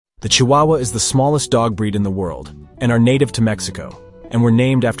The Chihuahua is the smallest dog breed in the world and are native to Mexico, and were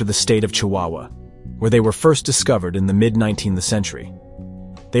named after the state of Chihuahua, where they were first discovered in the mid-19th century.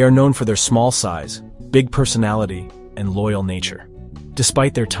 They are known for their small size, big personality, and loyal nature.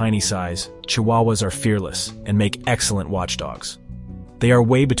 Despite their tiny size, Chihuahuas are fearless and make excellent watchdogs. They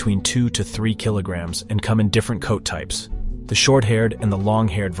weigh between 2 to 3 kilograms and come in different coat types, the short-haired and the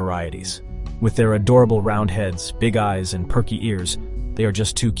long-haired varieties. With their adorable round heads, big eyes, and perky ears, they are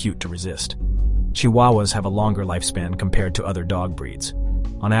just too cute to resist. Chihuahuas have a longer lifespan compared to other dog breeds.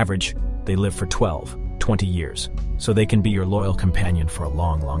 On average, they live for 20 years, so they can be your loyal companion for a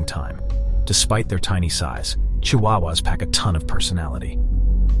long time. Despite their tiny size, Chihuahuas pack a ton of personality.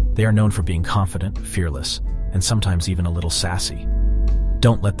 They are known for being confident, fearless, and sometimes even a little sassy.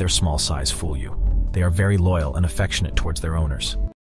 Don't let their small size fool you. They are very loyal and affectionate towards their owners.